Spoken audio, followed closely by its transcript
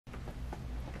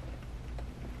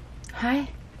Hi,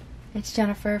 it's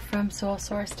Jennifer from Soul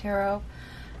Source Tarot,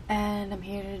 and I'm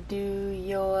here to do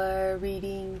your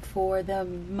reading for the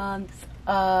month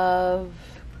of,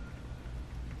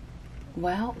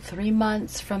 well, 3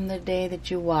 months from the day that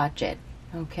you watch it.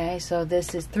 Okay, so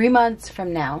this is 3 months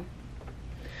from now.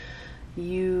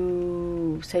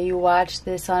 You say you watched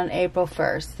this on April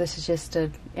 1st. This is just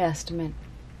an estimate.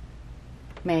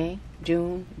 May,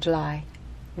 June, July.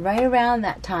 Right around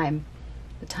that time.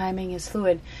 The timing is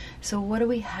fluid. So what do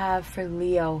we have for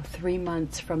Leo 3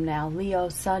 months from now? Leo,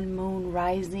 Sun, Moon,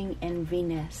 Rising, and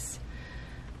Venus.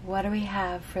 What do we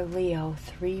have for Leo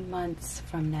 3 months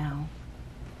from now?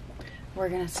 We're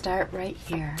going to start right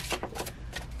here.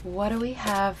 What do we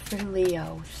have for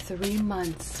Leo 3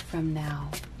 months from now?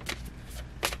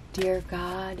 Dear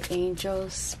God,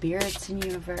 angels, spirits, and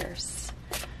universe,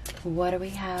 what do we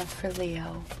have for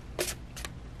Leo?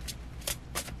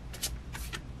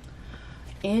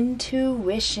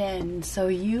 Intuition. So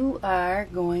you are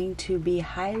going to be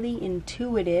highly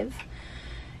intuitive.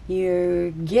 Your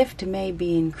gift may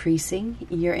be increasing.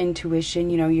 Your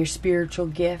intuition, your spiritual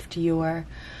gift, your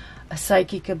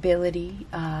psychic ability,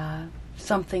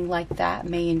 something like that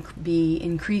may be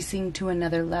increasing to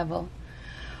another level.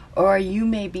 Or you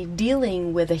may be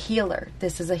dealing with a healer.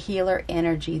 This is a healer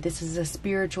energy. This is a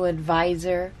spiritual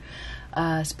advisor,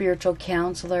 a spiritual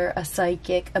counselor, a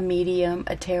psychic, a medium,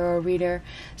 a tarot reader,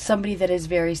 somebody that is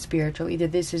very spiritual. Either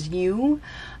this is you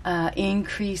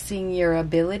increasing your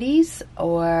abilities,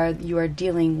 or you are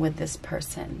dealing with this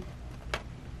person.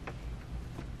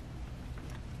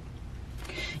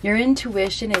 Your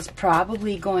intuition is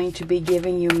probably going to be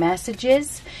giving you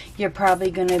messages. You're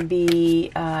probably going to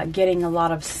be getting a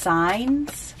lot of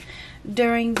signs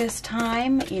during this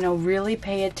time. Really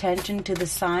pay attention to the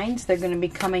signs. They're going to be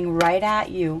coming right at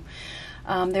you.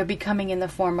 They'll be coming in the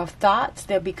form of thoughts.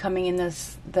 They'll be coming in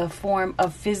the form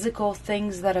of physical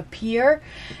things that appear.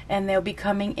 And they'll be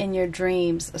coming in your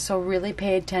dreams. So really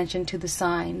pay attention to the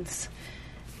signs.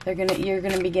 You're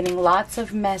going to be getting lots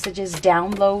of messages,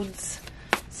 downloads,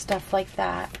 stuff like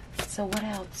that. So what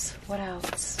else? What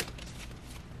else?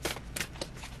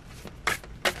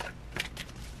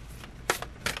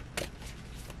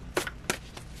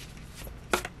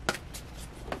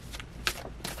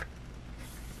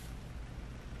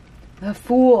 The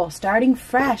Fool, starting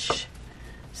fresh.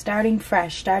 Starting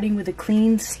fresh, starting with a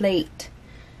clean slate.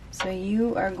 So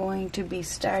you are going to be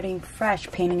starting fresh,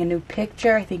 painting a new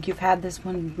picture. I think you've had this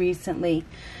one recently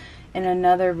in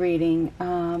another reading.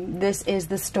 This is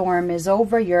the storm is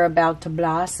over. You're about to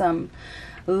blossom.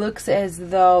 Looks as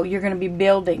though you're going to be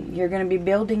building. You're going to be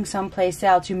building someplace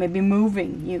else. You may be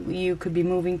moving. You could be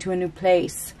moving to a new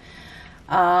place.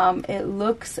 It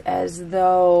looks as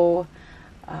though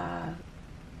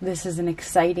this is an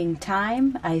exciting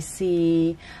time. I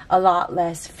see a lot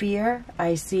less fear.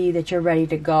 I see that you're ready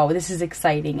to go. This is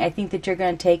exciting. I think that you're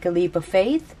going to take a leap of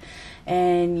faith,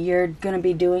 and you're going to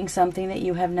be doing something that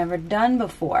you have never done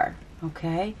before.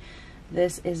 Okay?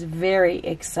 This is very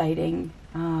exciting.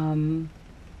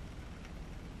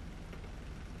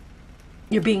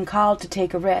 You're being called to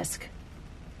take a risk.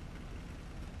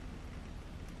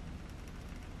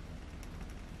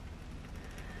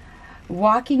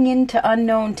 Walking into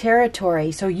unknown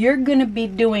territory. So you're going to be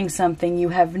doing something you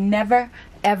have never,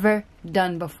 ever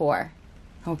done before.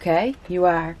 Okay? You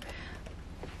are.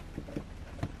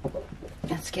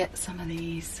 Let's get some of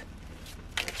these.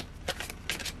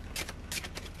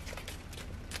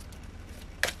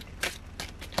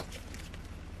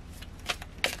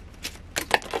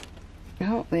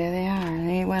 Oh, there they are.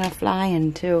 They went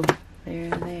a-flying too. There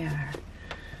they are.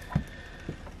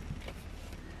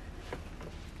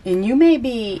 And you may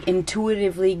be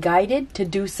intuitively guided to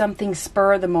do something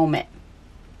spur of the moment.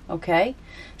 Okay?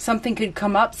 Something could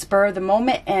come up spur of the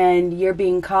moment, and you're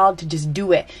being called to just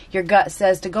do it. Your gut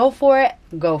says to go for it.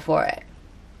 Go for it.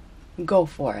 Go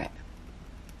for it.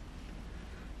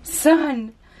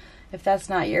 Sun. If that's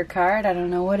not your card, I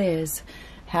don't know what is.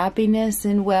 Happiness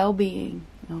and well-being.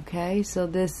 Okay? So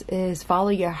this is follow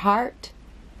your heart.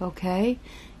 Okay?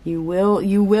 You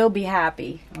will be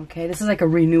happy. Okay? This is like a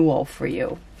renewal for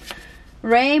you.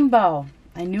 Rainbow.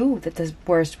 I knew that the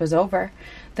worst was over.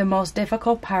 The most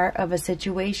difficult part of a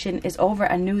situation is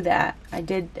over. I knew that. I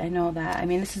know that. I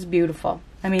mean, this is beautiful.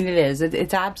 I mean, it is.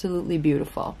 It's absolutely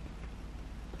beautiful.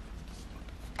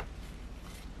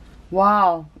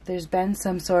 Wow. There's been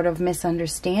some sort of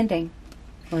misunderstanding.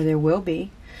 Or there will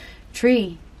be.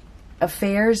 Tree.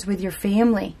 Affairs with your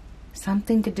family.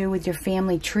 Something to do with your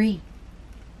family tree.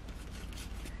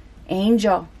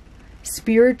 Angel.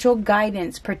 Spiritual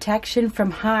guidance, protection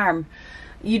from harm,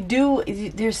 You do,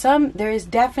 there is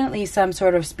definitely some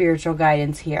sort of spiritual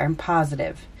guidance here, and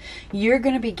positive. You're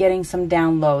going to be getting some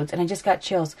downloads, and I just got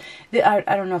chills. I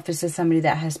don't know if this is somebody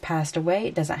that has passed away.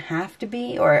 It doesn't have to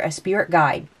be, or a spirit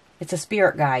guide. It's a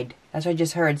spirit guide. That's what I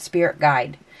just heard, spirit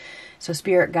guide. So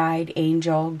spirit guide,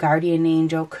 angel, guardian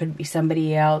angel, could be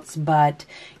somebody else, but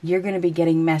you're going to be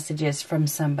getting messages from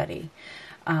somebody.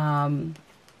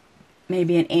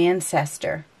 Maybe an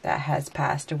ancestor that has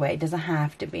passed away. It doesn't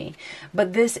have to be.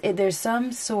 But there's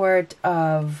some sort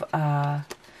of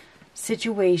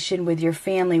situation with your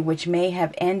family which may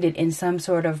have ended in some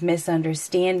sort of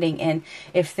misunderstanding. And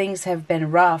if things have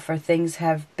been rough, or things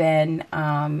have been,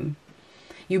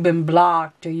 you've been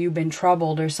blocked, or you've been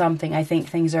troubled or something, I think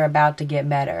things are about to get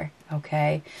better.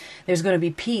 Okay? There's going to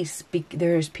be peace.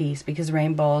 There's peace, because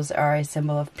rainbows are a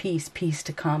symbol of peace. Peace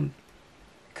to come.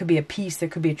 Could be a peace, there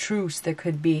could be a truce, there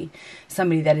could be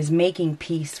somebody that is making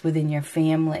peace within your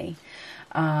family.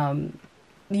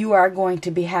 You are going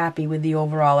to be happy with the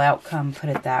overall outcome, put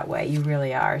it that way. You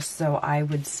really are. So I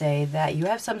would say that you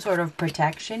have some sort of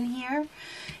protection here.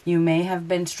 You may have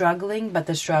been struggling, but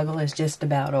the struggle is just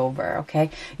about over,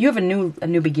 okay? You have a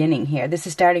new beginning here. This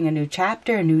is starting a new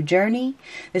chapter, a new journey.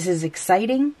 This is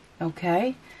exciting,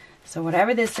 okay? So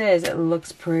whatever this is, it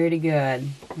looks pretty good.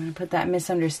 I'm going to put that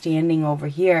misunderstanding over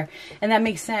here. And that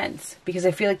makes sense, because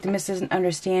I feel like the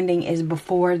misunderstanding is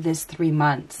before this 3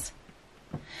 months.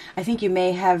 I think you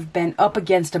may have been up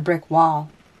against a brick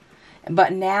wall.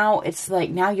 But now it's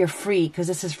like, now you're free, because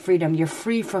this is freedom. You're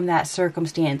free from that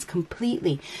circumstance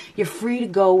completely. You're free to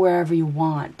go wherever you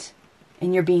want.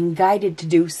 And you're being guided to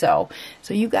do so.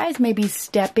 So you guys may be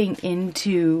stepping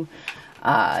into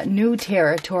new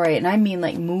territory, and I mean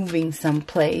like moving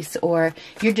someplace, or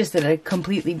you're just at a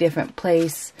completely different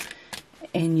place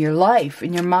in your life,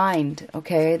 in your mind,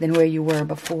 okay, than where you were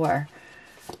before.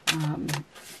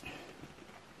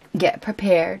 Get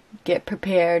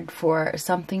prepared for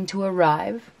something to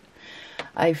arrive.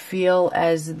 I feel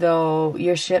as though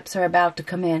your ships are about to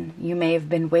come in. You may have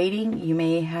been waiting, you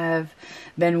may have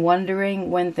been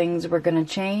wondering when things were going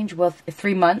to change. Well,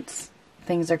 3 months,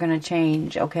 things are going to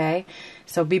change, okay?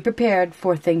 So be prepared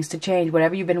for things to change.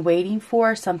 Whatever you've been waiting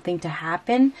for, something to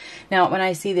happen. Now, when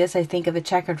I see this, I think of the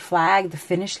checkered flag, the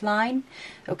finish line,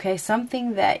 okay?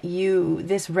 Something that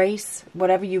this race,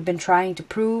 whatever you've been trying to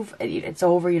prove, it's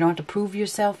over. You don't have to prove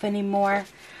yourself anymore.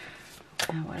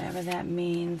 Whatever that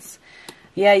means.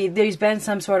 Yeah, there's been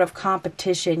some sort of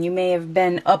competition. You may have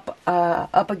been up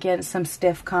against some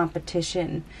stiff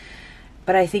competition.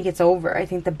 But I think it's over. I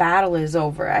think the battle is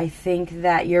over. I think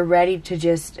that you're ready to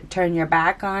just turn your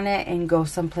back on it and go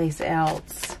someplace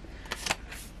else.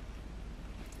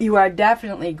 You are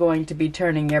definitely going to be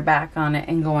turning your back on it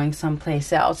and going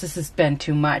someplace else. This has been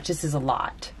too much. This is a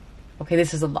lot. Okay,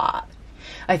 this is a lot.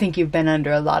 I think you've been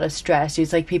under a lot of stress.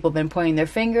 It's like people have been pointing their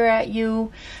finger at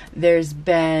you. There's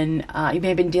been, you may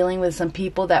have been dealing with some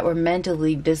people that were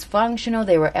mentally dysfunctional.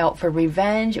 They were out for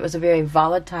revenge. It was a very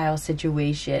volatile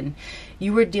situation.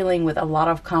 You were dealing with a lot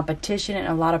of competition and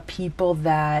a lot of people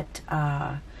that,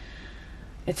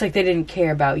 it's like they didn't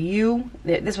care about you.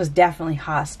 This was definitely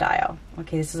hostile.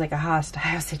 Okay, this is like a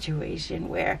hostile situation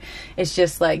where it's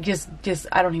just like, just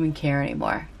I don't even care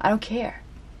anymore. I don't care.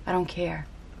 I don't care.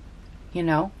 You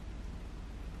know?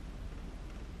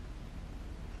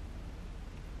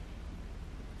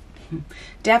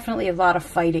 Definitely a lot of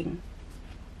fighting.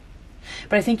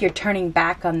 But I think you're turning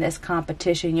back on this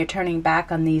competition. You're turning back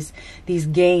on these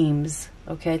games.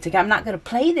 Okay? It's like, I'm not going to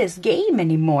play this game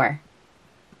anymore.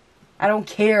 I don't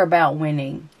care about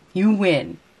winning. You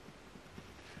win.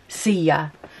 See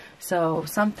ya. So,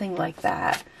 something like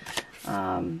that.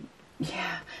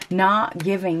 Yeah, not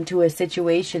giving to a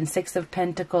situation. 6 of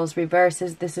Pentacles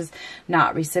reverses. This is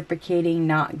not reciprocating,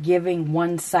 not giving,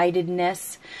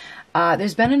 one-sidedness.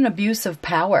 There's been an abuse of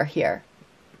power here.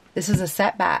 This is a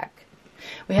setback.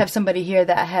 We have somebody here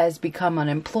that has become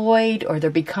unemployed, or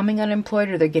they're becoming unemployed,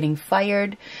 or they're getting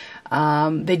fired.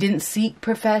 They didn't seek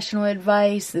professional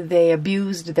advice. They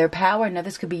abused their power. Now,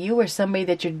 this could be you or somebody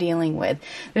that you're dealing with.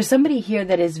 There's somebody here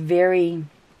that is very...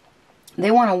 They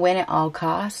want to win at all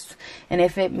costs. And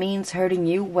if it means hurting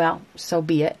you, well, so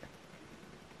be it.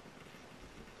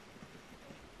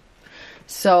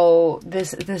 So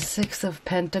this 6 of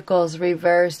Pentacles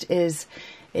reversed is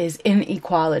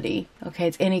inequality. Okay,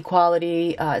 it's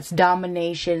inequality. It's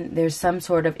domination. There's some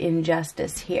sort of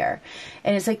injustice here.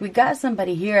 And it's like we got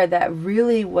somebody here that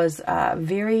really was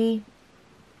very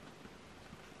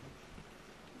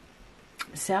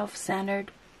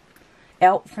self-centered,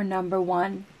 out for number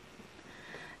one.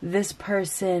 This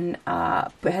person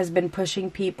has been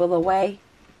pushing people away.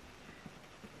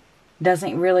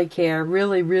 Doesn't really care.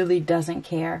 Really, really doesn't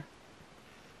care.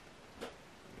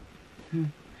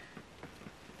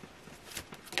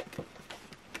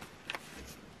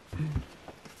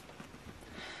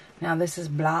 Now this is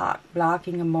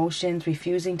blocking emotions,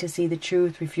 refusing to see the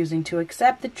truth, refusing to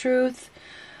accept the truth,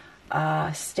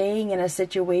 staying in a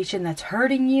situation that's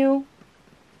hurting you,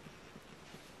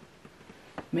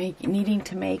 needing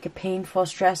to make a painful,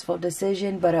 stressful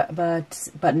decision,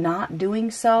 but not doing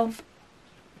so,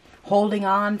 holding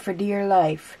on for dear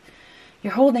life.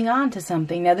 You're holding on to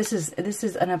something. Now this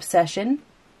is an obsession.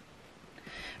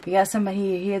 We got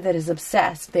somebody here that is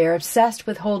obsessed. They're obsessed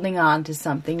with holding on to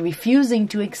something, refusing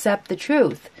to accept the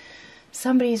truth.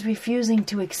 Somebody's refusing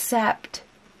to accept.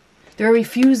 They're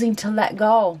refusing to let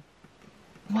go.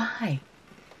 Why?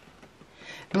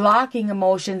 Blocking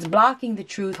emotions, blocking the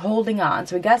truth, holding on.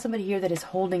 So we got somebody here that is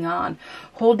holding on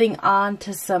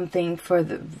to something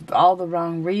for all the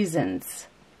wrong reasons.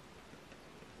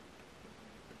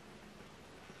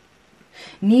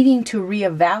 Needing to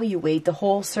reevaluate the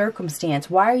whole circumstance.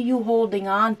 Why are you holding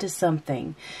on to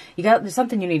something? There's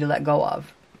something you need to let go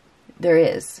of. There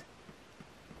is.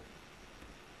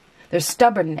 There's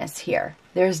stubbornness here.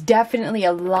 There's definitely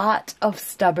a lot of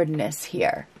stubbornness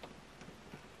here.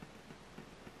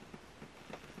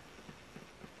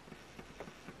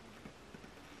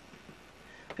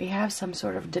 We have some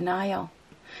sort of denial.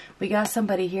 We got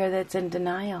somebody here that's in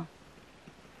denial.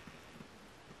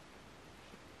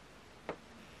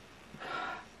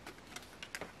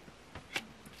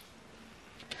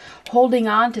 Holding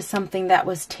on to something that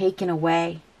was taken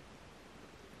away.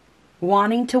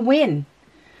 Wanting to win.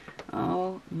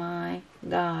 Oh my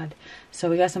God. So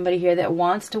we got somebody here that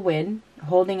wants to win.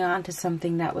 Holding on to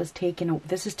something that was taken.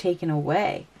 This is taken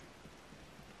away.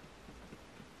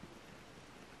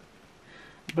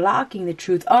 Blocking the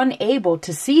truth. Unable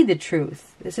to see the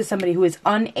truth. This is somebody who is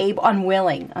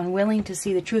unwilling to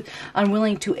see the truth.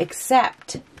 Unwilling to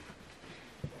accept.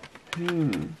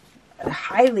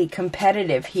 Highly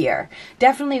competitive here.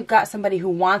 Definitely got somebody who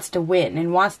wants to win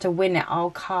and wants to win at all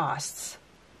costs.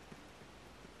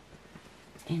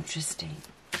 Interesting.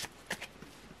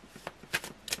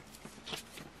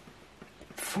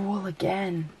 Fool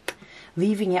again.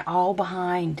 Leaving it all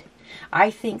behind. I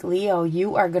think, Leo,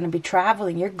 you are going to be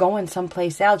traveling. You're going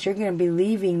someplace else. You're going to be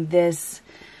leaving this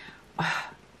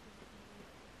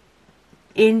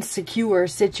insecure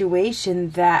situation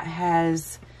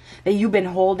that you've been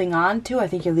holding on to. I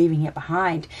think you're leaving it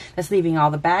behind. That's leaving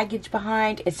all the baggage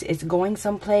behind. It's going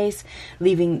someplace,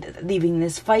 leaving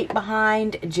this fight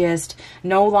behind, just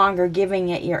no longer giving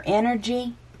it your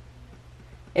energy.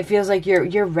 It feels like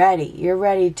you're ready. You're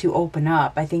ready to open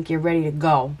up. I think you're ready to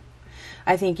go.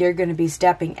 I think you're going to be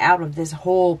stepping out of this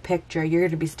whole picture. You're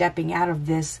going to be stepping out of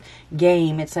this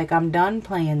game. It's like, I'm done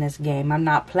playing this game. I'm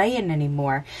not playing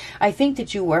anymore. I think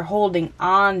that you were holding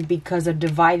on because of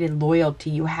divided loyalty.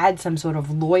 You had some sort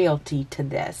of loyalty to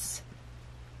this.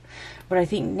 But I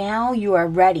think now you are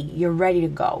ready. You're ready to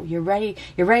go. You're ready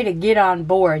to get on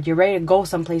board. You're ready to go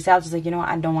someplace else. It's like, you know what?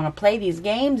 I don't want to play these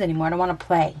games anymore. I don't want to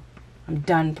play. I'm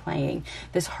done playing.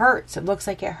 This hurts. It looks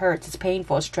like it hurts. It's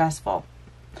painful. It's stressful.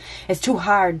 It's too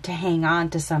hard to hang on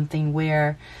to something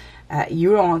where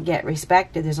you don't get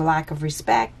respected. There's a lack of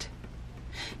respect.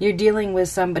 You're dealing with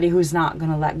somebody who's not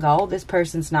going to let go. This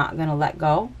person's not going to let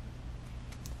go.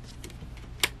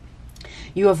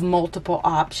 You have multiple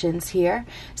options here.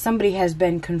 Somebody has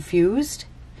been confused.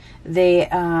 They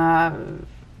have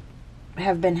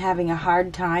been having a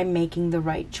hard time making the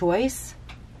right choice.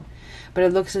 But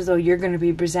it looks as though you're going to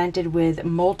be presented with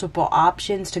multiple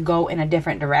options to go in a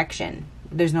different direction.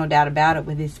 There's no doubt about it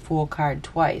with this Fool card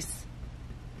twice.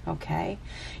 Okay?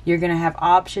 You're going to have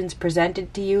options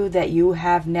presented to you that you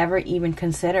have never even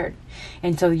considered.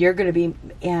 And so you're going to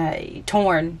be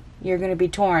torn. You're going to be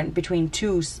torn between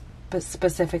two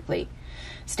specifically.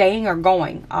 Staying or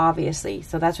going, obviously.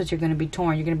 So that's what you're going to be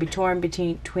torn. You're going to be torn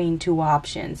between two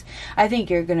options. I think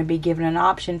you're going to be given an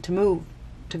option to move.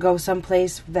 To go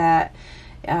someplace that...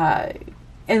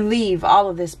 and leave all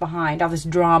of this behind. All this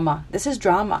drama. This is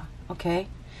drama. Okay,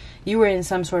 you were in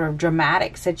some sort of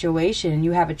dramatic situation and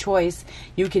you have a choice.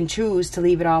 You can choose to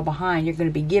leave it all behind. You're going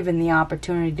to be given the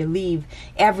opportunity to leave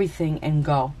everything and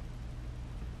go.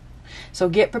 So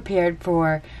get prepared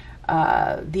for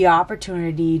the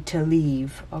opportunity to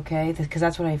leave, okay? Because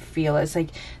that's what I feel. It's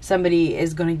like somebody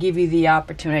is going to give you the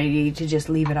opportunity to just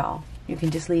leave it all. You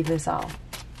can just leave this all.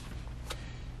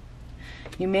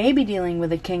 You may be dealing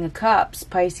with a King of Cups,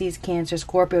 Pisces, Cancer,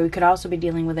 Scorpio. You could also be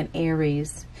dealing with an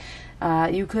Aries.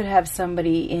 You could have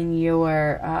somebody in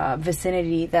your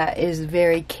vicinity that is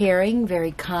very caring,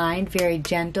 very kind, very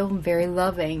gentle, very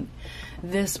loving,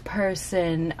 this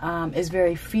person is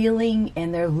very feeling,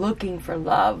 and they're looking for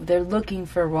love. They're looking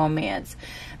for romance.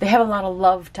 They have a lot of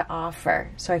love to offer.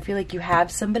 So I feel like you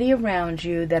have somebody around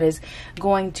you that is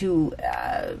going to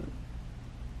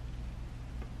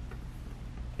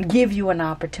give you an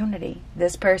opportunity.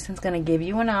 This person's going to give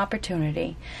you an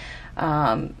opportunity.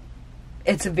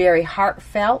 It's very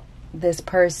heartfelt. This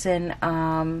person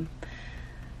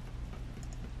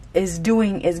is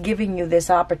giving you this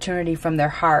opportunity from their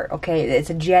heart. Okay,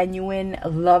 it's a genuine,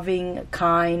 loving,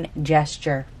 kind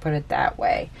gesture. Put it that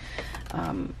way.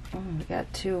 We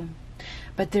got 2,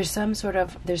 but there's some sort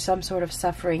of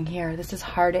suffering here. This is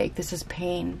heartache. This is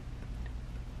pain.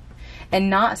 And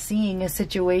not seeing a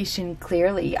situation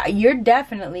clearly. You're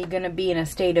definitely going to be in a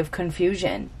state of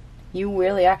confusion. You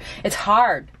really are. It's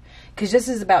hard, because this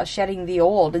is about shedding the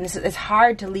old, and it's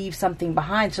hard to leave something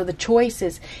behind. So the choice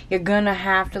is, you're going to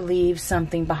have to leave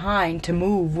something behind to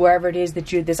move wherever it is that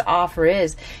this offer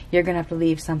is. You're going to have to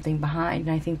leave something behind,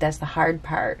 and I think that's the hard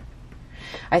part.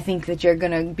 I think that you're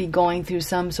going to be going through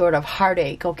some sort of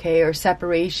heartache, okay, or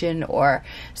separation or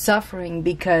suffering,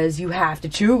 because you have to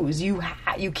choose. You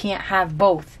can't have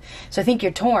both. So I think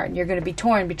you're torn. You're going to be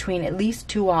torn between at least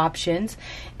 2 options,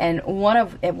 and one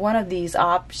of these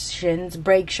options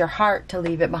breaks your heart to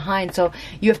leave it behind. So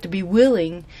you have to be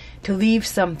willing to leave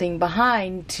something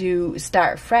behind to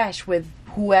start fresh with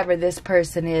whoever this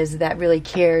person is that really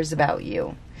cares about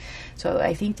you. So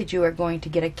I think that you are going to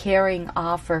get a caring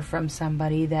offer from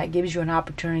somebody that gives you an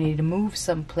opportunity to move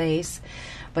someplace,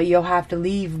 but you'll have to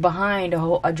leave behind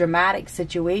a dramatic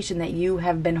situation that you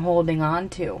have been holding on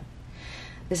to.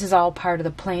 This is all part of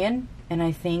the plan, and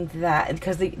I think that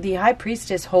because the High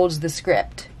Priestess holds the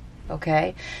script,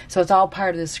 okay? So it's all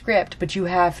part of the script, but you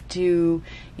have to,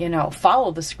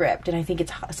 follow the script, and I think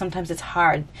sometimes it's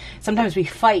hard. Sometimes we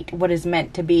fight what is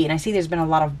meant to be, and I see there's been a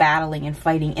lot of battling and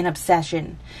fighting and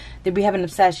obsession. Did we have an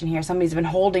obsession here? Somebody's been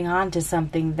holding on to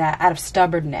something that out of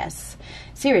stubbornness.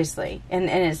 Seriously. And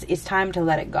it's time to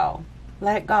let it go.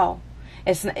 Let it go.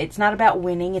 It's not about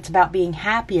winning. It's about being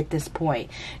happy at this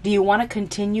point. Do you want to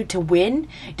continue to win?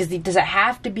 Does it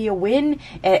have to be a win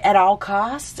at all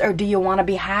costs? Or do you want to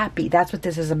be happy? That's what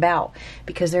this is about.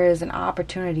 Because there is an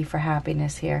opportunity for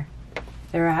happiness here.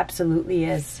 There absolutely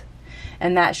is.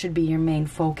 And that should be your main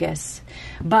focus.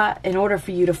 But in order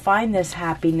for you to find this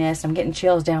happiness, I'm getting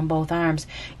chills down both arms,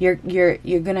 you're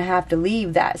going to have to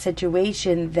leave that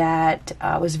situation that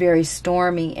was very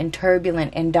stormy and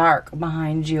turbulent and dark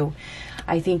behind you.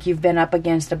 I think you've been up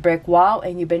against a brick wall,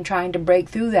 and you've been trying to break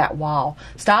through that wall.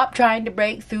 Stop trying to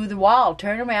break through the wall.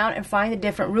 Turn around and find a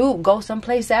different route. Go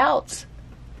someplace else.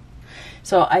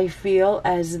 So I feel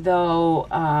as though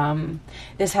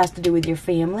this has to do with your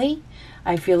family.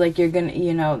 I feel like you're going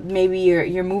to, maybe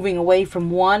you're moving away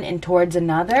from one and towards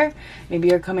another. Maybe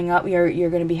you're coming up, you're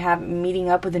going to be meeting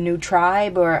up with a new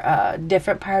tribe or a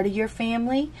different part of your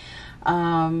family.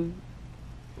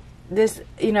 This,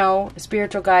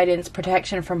 spiritual guidance,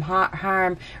 protection from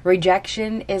harm,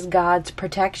 rejection is God's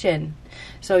protection.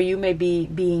 So you may be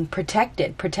being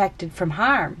protected from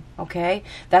harm, okay?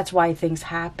 That's why things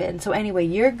happen. So anyway,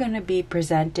 you're going to be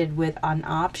presented with an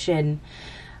option,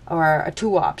 or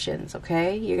 2 options,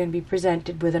 okay? You're going to be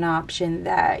presented with an option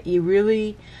that you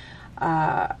really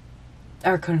are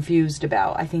confused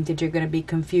about. I think that you're going to be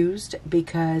confused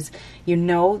because you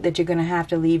know that you're going to have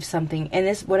to leave something. And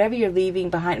this, whatever you're leaving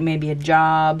behind, maybe a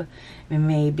job,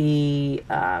 maybe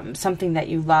something that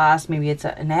you lost, maybe it's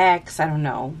an ex, I don't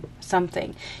know,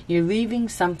 something. You're leaving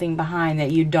something behind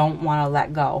that you don't want to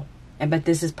let go. But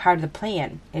this is part of the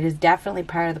plan. It is definitely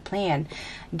part of the plan.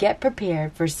 Get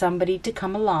prepared for somebody to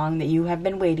come along that you have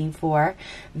been waiting for.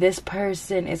 This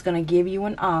person is going to give you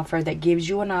an offer that gives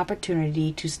you an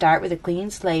opportunity to start with a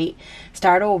clean slate,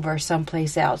 start over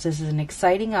someplace else. This is an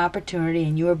exciting opportunity,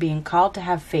 and you are being called to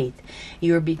have faith.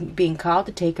 You are being called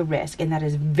to take a risk, and that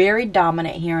is very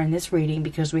dominant here in this reading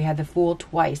because we have the Fool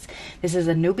twice. This is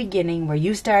a new beginning where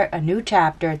you start a new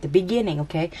chapter at the beginning,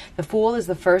 okay? The Fool is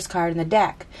the first card in the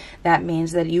deck. That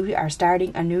means that you are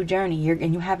starting a new journey,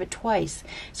 and you have it twice.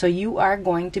 So you are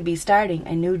going to be starting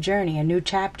a new journey, a new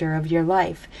chapter of your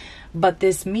life. But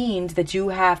this means that you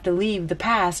have to leave the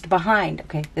past behind.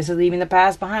 Okay, this is leaving the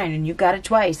past behind, and you got it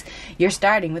twice. You're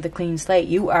starting with a clean slate.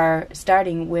 You are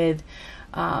starting with,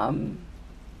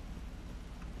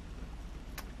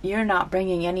 you're not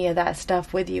bringing any of that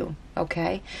stuff with you.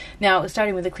 Okay, now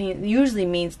starting with a clean usually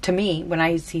means, to me, when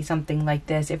I see something like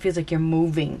this, it feels like you're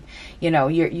moving.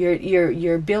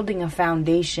 You're building a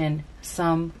foundation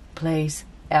someplace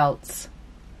else.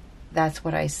 That's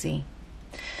what I see.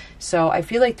 So I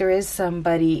feel like there is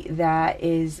somebody that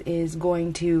is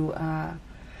going to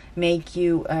make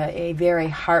you a very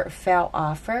heartfelt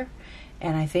offer.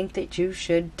 And I think that you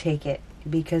should take it.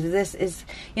 Because this is,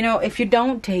 you know, if you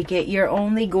don't take it, you're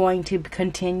only going to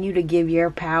continue to give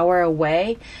your power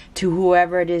away to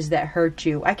whoever it is that hurt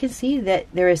you. I can see that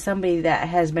there is somebody that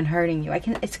has been hurting you.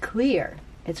 It's clear.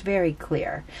 It's very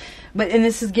clear. And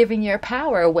this is giving your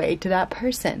power away to that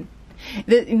person.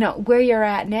 You know, where you're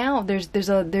at now, there's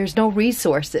no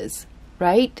resources,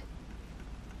 right?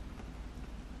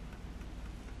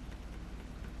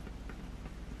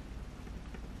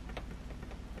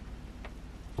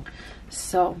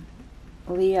 So,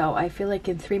 Leo, I feel like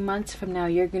in 3 months from now,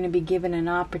 you're going to be given an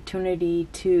opportunity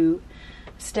to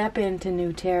step into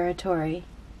new territory.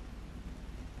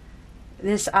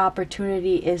 This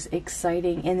opportunity is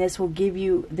exciting, and this will give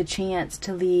you the chance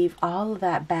to leave all of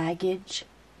that baggage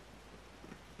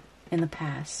in the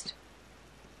past.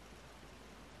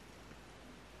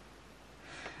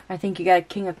 I think you got a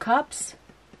King of Cups,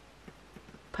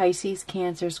 Pisces,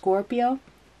 Cancer, Scorpio,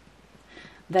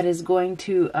 that is going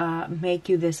to make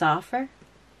you this offer.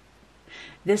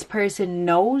 This person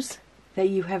knows that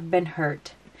you have been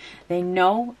hurt. They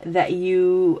know that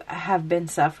you have been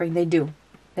suffering. They do.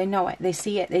 They know it. They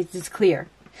see it. It's clear.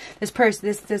 This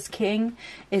person, this king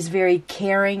is very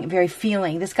caring, very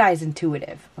feeling. This guy is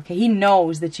intuitive. Okay, he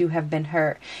knows that you have been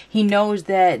hurt. He knows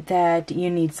that you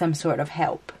need some sort of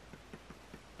help.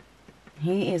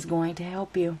 He is going to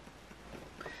help you.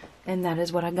 And that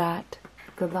is what I got.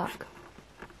 Good luck.